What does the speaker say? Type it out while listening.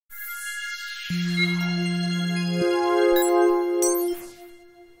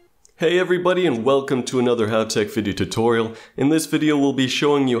Hey everybody, and welcome to another HOWTECH video tutorial. In this video we'll be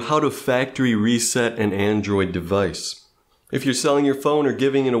showing you how to factory reset an Android device. If you're selling your phone or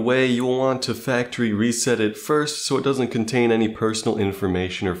giving it away, you will want to factory reset it first so it doesn't contain any personal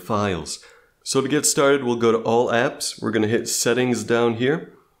information or files. So to get started, we'll go to All Apps, we're going to hit Settings down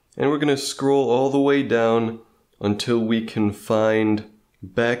here, and we're going to scroll all the way down until we can find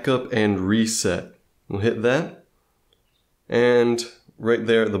Backup and Reset. We'll hit that, and right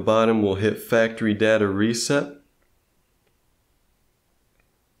there at the bottom we'll hit Factory Data Reset,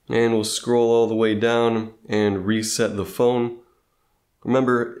 and we'll scroll all the way down and reset the phone.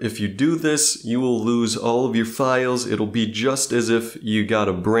 Remember, if you do this, you will lose all of your files. It'll be just as if you got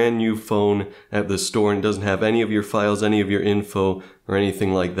a brand new phone at the store and doesn't have any of your files, any of your info, or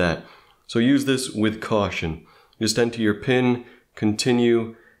anything like that. So use this with caution. Just enter your PIN,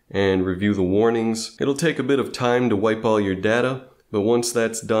 continue, and review the warnings. It'll take a bit of time to wipe all your data, but once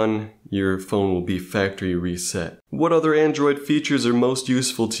that's done, your phone will be factory reset. What other Android features are most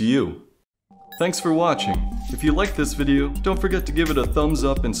useful to you? Thanks for watching. If you liked this video, don't forget to give it a thumbs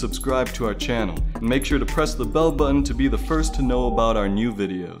up and subscribe to our channel. And make sure to press the bell button to be the first to know about our new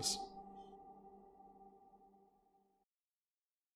videos.